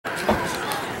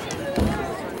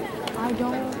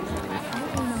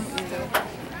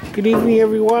Good evening,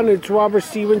 everyone. It's Robert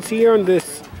Stevens here on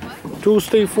this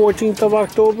Tuesday, 14th of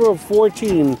October of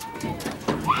 14.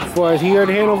 For here at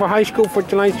Hanover High School for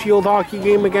tonight's field hockey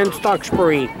game against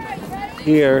Duxbury.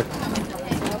 Here.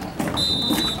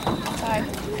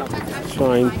 It's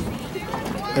fine.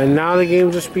 And now the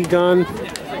game just begun.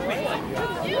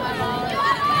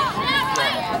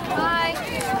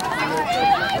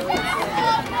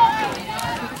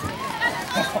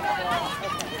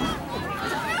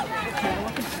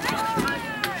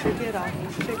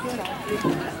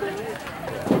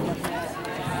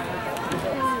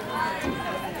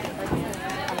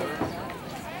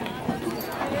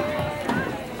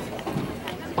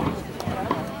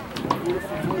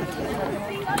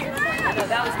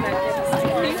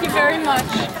 Thank you very much.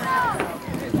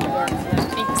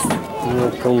 Thanks. You're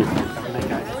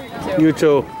welcome. You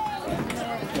too.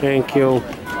 Thank you.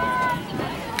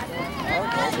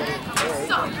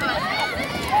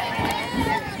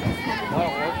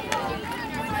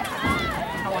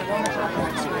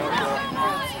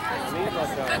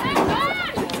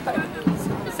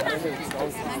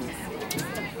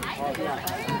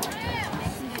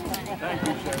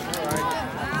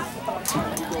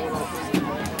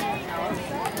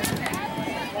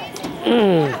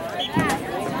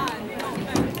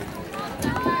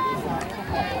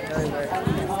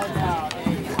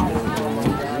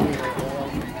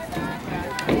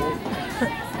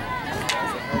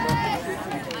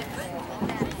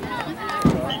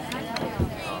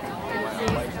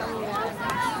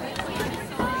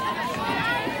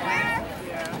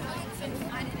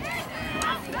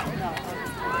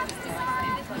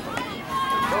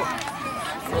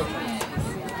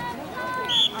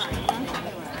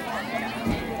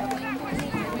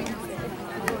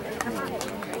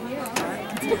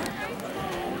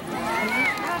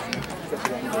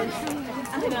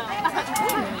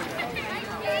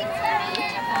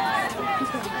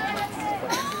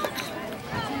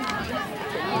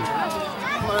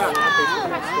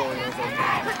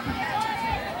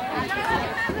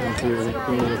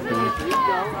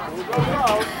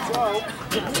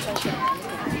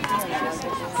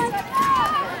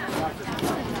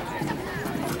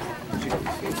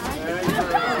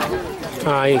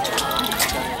 Hi.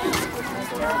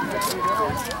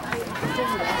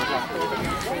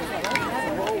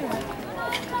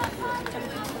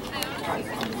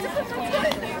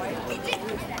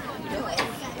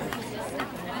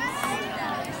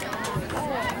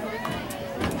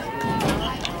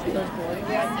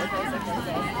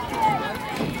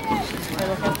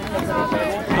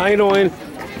 How you doing?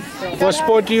 What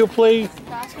sport do you play?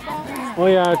 Oh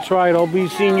yeah, that's right. I'll be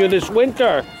seeing you this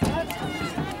winter.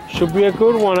 Should be a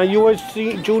good one. Are you a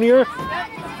junior?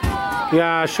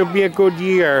 Yeah, should be a good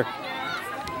year.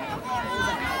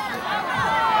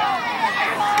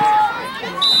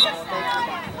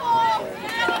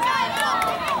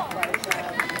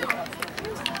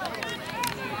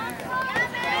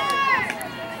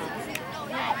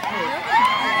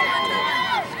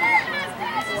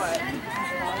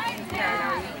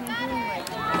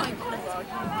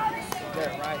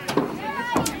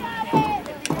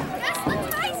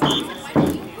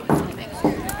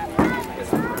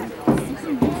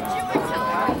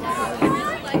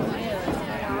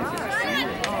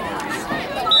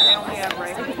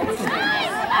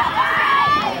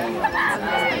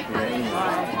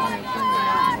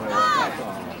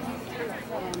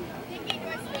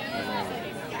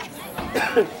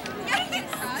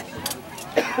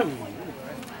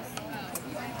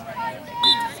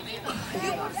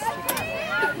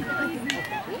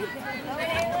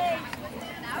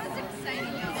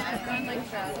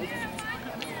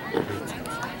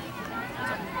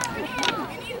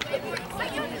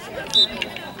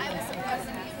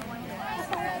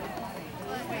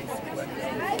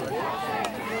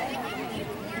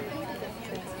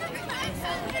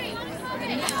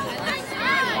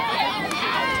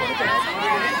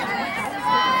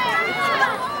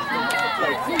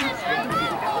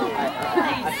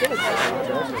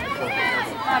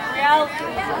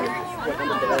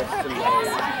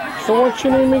 So what's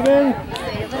your name again?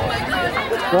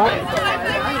 What?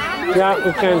 Yeah,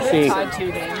 we can see.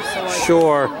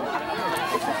 Sure.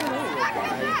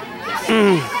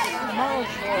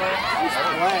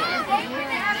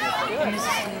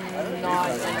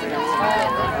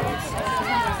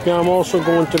 Yeah, I'm also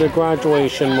going to the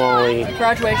graduation, Molly.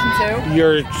 Graduation too?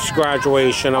 Your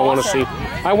graduation. I want to see.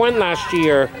 I went last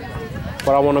year,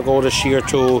 but I want to go this year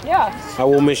too. Yeah. I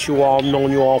will miss you all.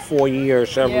 Known you all 4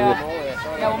 years. Yeah,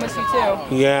 we'll miss you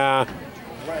too. Yeah.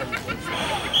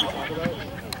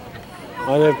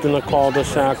 I lived in a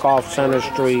cul-de-sac off Center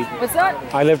Street. What's that?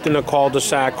 I lived in a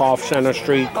cul-de-sac off Center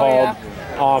Street called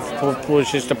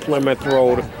which is the Plymouth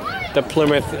Road. The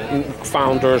Plymouth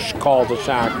Founders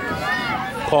cul-de-sac.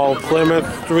 Called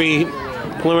Plymouth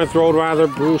Road rather,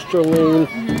 Brewster Lane,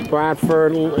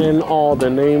 Bradford, and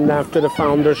Alden, named after the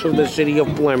founders of the city of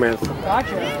Plymouth.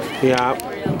 Gotcha. Yeah,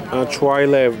 that's where I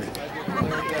lived.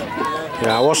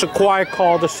 Yeah, it was a quiet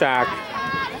cul-de-sac.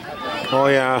 Oh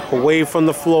yeah, away from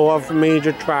the flow of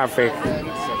major traffic.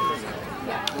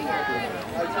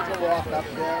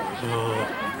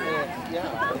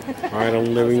 Alright,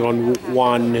 I'm living on Route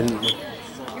 1 and I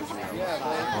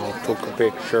took a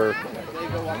picture.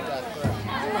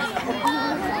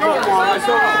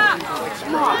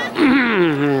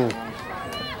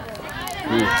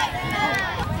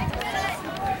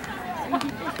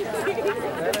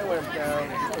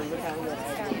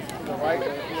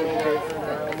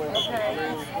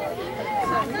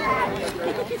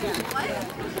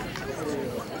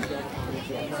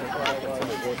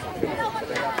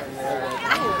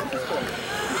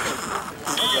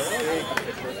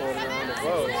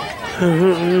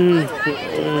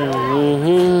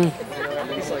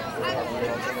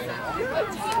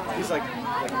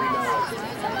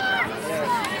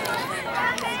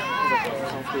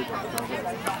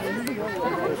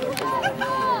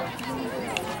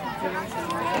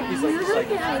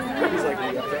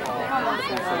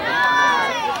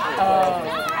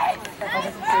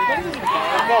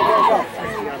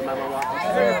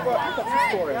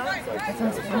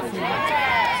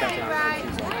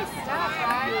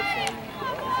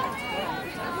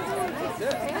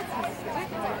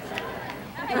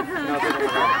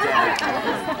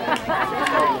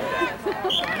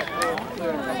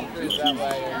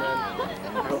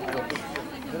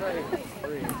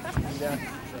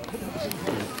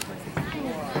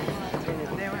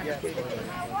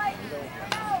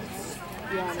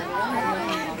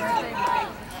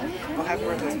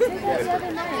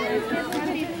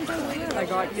 I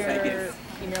got your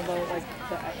email about like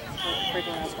the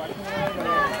frequent asked questions.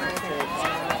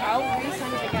 I'll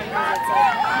resend it again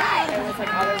because it was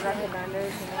like other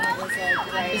recommenders and then it was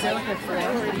like right. Is there like a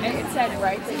form? It said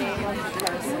write the name of the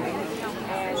person and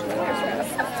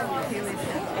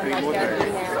like their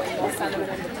email and they'll send them an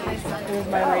invitation. It was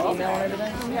my right email and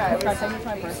everything? Yeah, it was sent to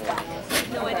my personal email.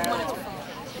 No, I didn't want it to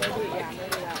maybe that.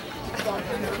 Don't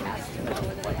ask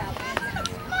what happened.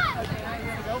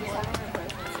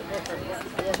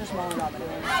 It's just small enough.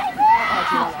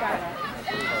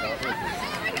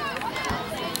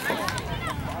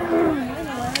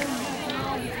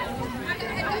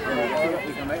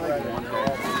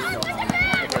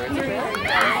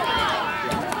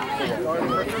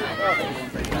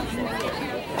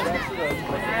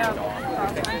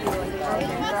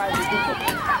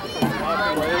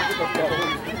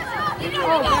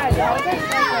 Oh, God, that was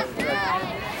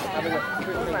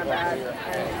my bad.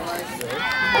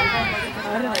 I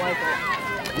didn't like it.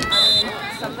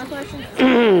 Some of the questions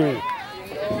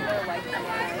like my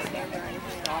stand or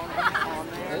anything at all on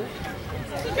there.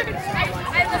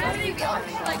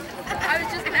 I was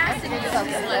just passing it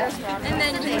and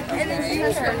then you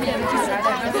heard me.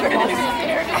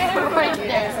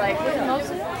 There's like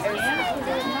most of it.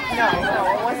 No,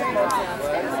 it wasn't mostly on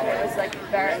stairs. It was like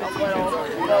very little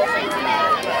things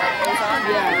about it.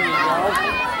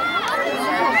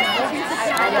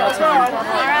 I know it's hard.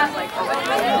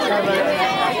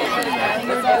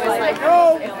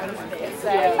 It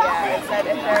said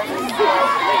if there's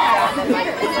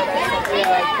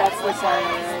that's the sign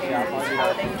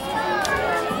how things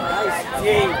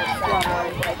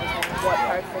what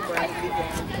parts of the brain you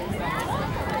get.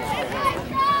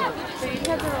 So you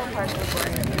have the little parts of the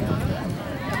brain.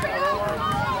 The other one,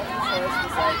 so it's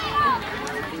just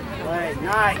like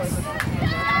nice.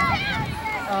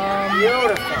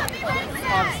 Beautiful.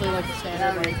 Obviously, like the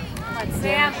standard, like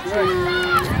Sam.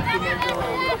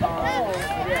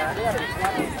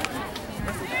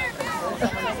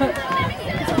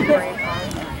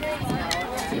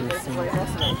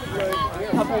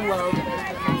 Couple lobes.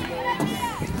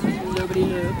 Nobody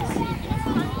moves.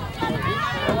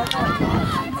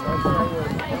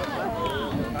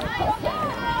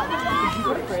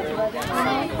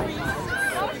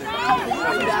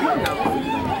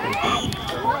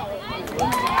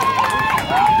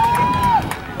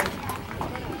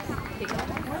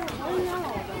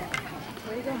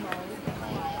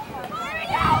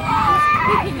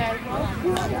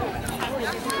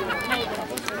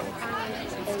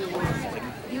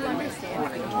 You understand?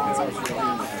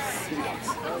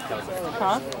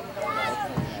 Huh?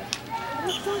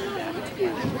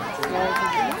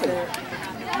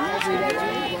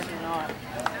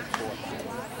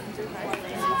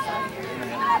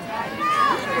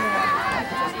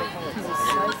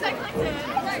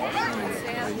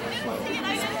 Nice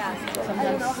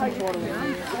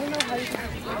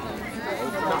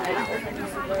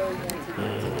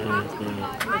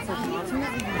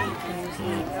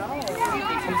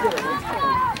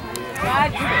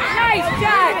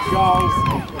catch!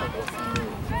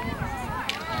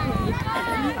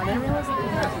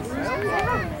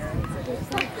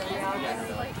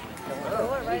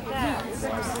 Right there.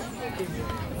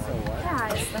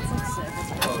 Guys, that's like sick.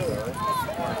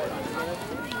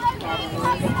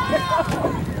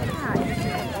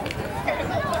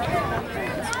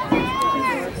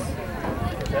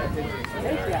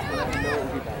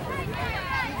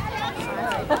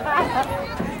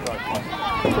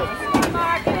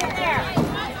 Mark, get in there.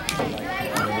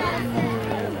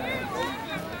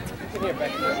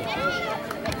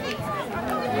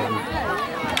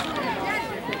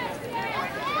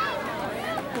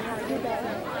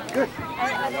 Good.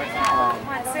 Come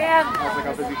on, Sam. I was like,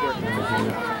 how busy working?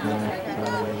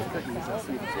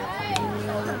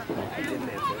 He didn't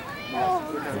answer.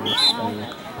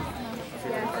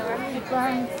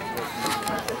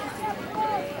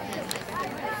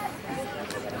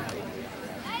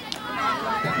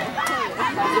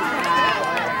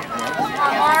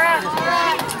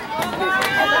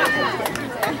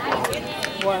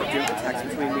 What? Do the text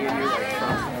between me and you, like,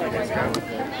 from 2 days ago?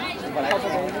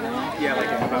 Yeah, like,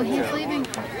 about He's leaving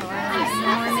this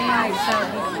morning, so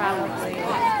he probably did.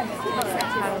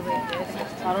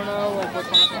 I don't know, like, what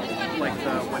kind of like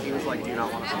when he was like, do you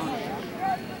not want to talk?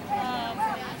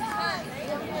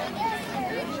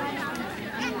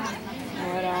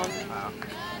 Right on.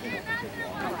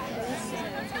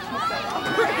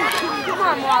 Come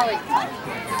on, Wally.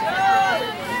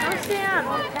 No, Sam.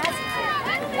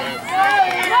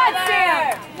 That's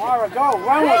Sam. Mara, go,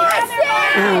 run with it.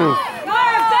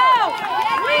 Mara, go.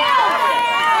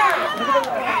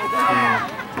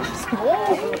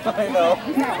 I know.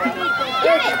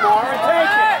 Take it, Mara,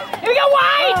 take it. Here we go,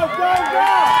 White. Go, go, go.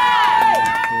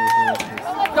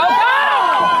 Go, go.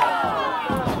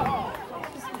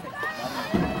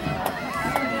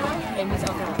 Amy's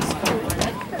over.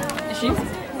 Is she?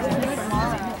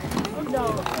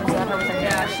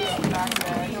 Yeah, she's back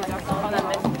there. Oh, that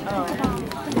bitch. Oh.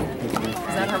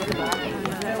 Is that her with the back?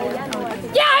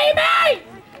 Yeah, Amy!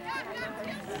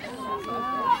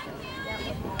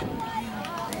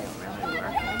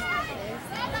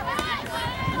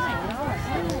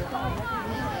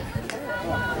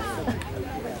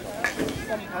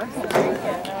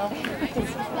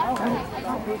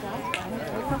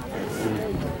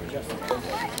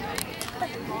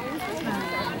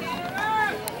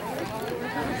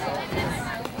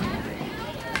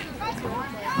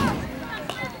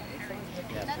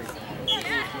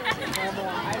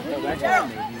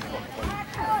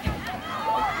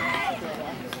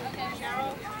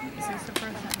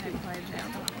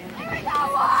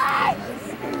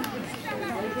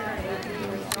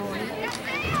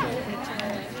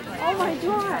 Oh my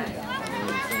God!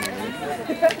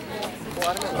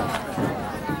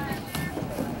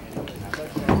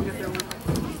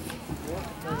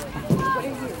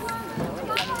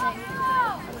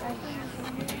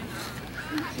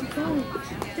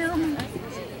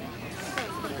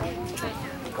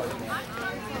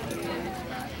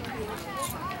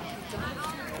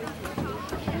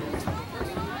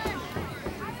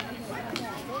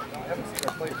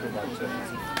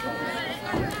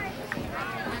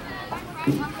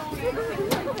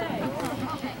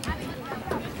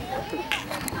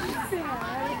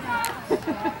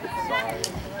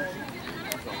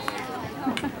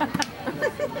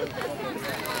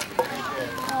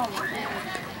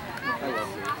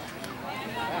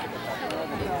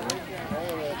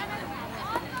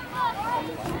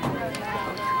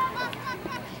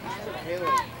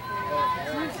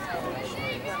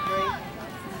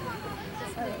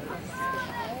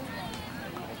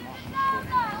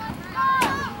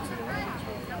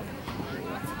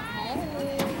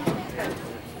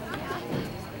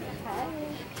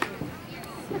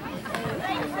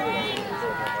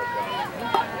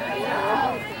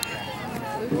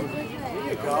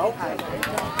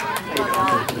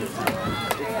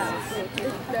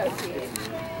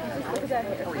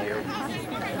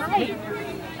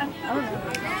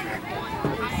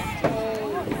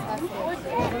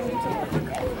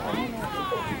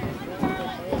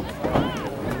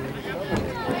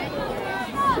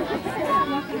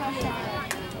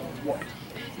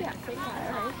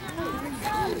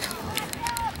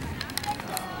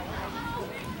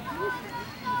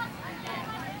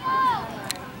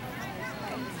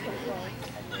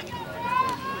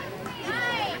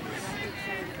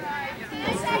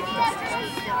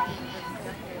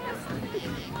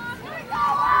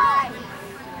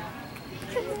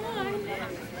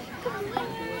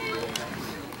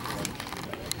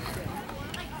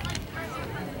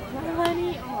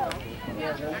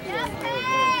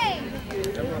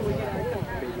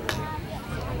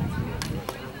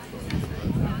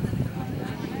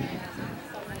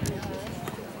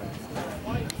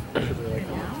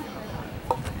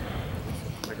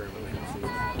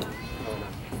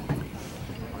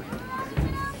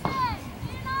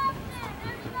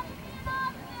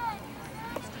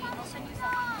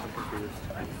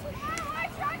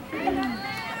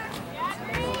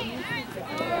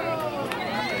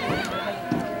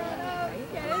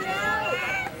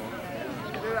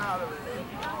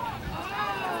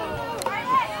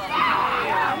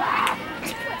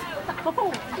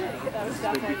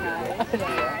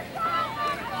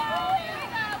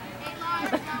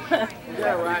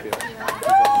 Yeah, right.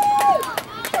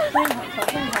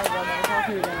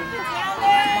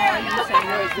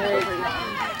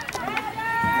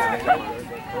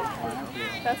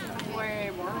 That's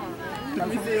way more. Let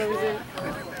me see.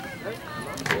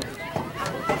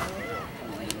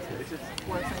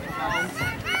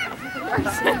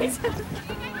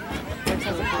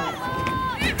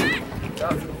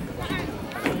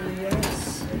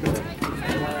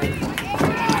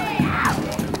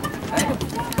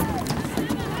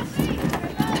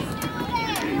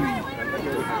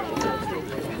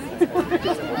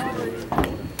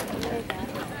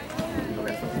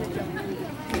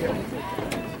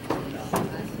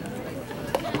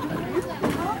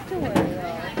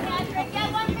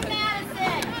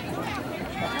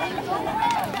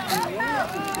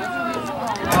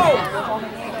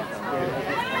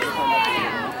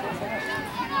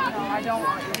 I don't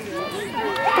want you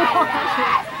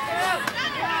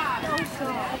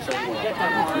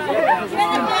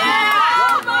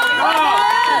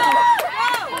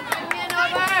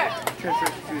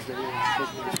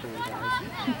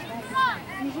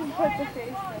You should put the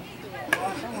face next to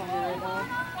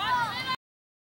it.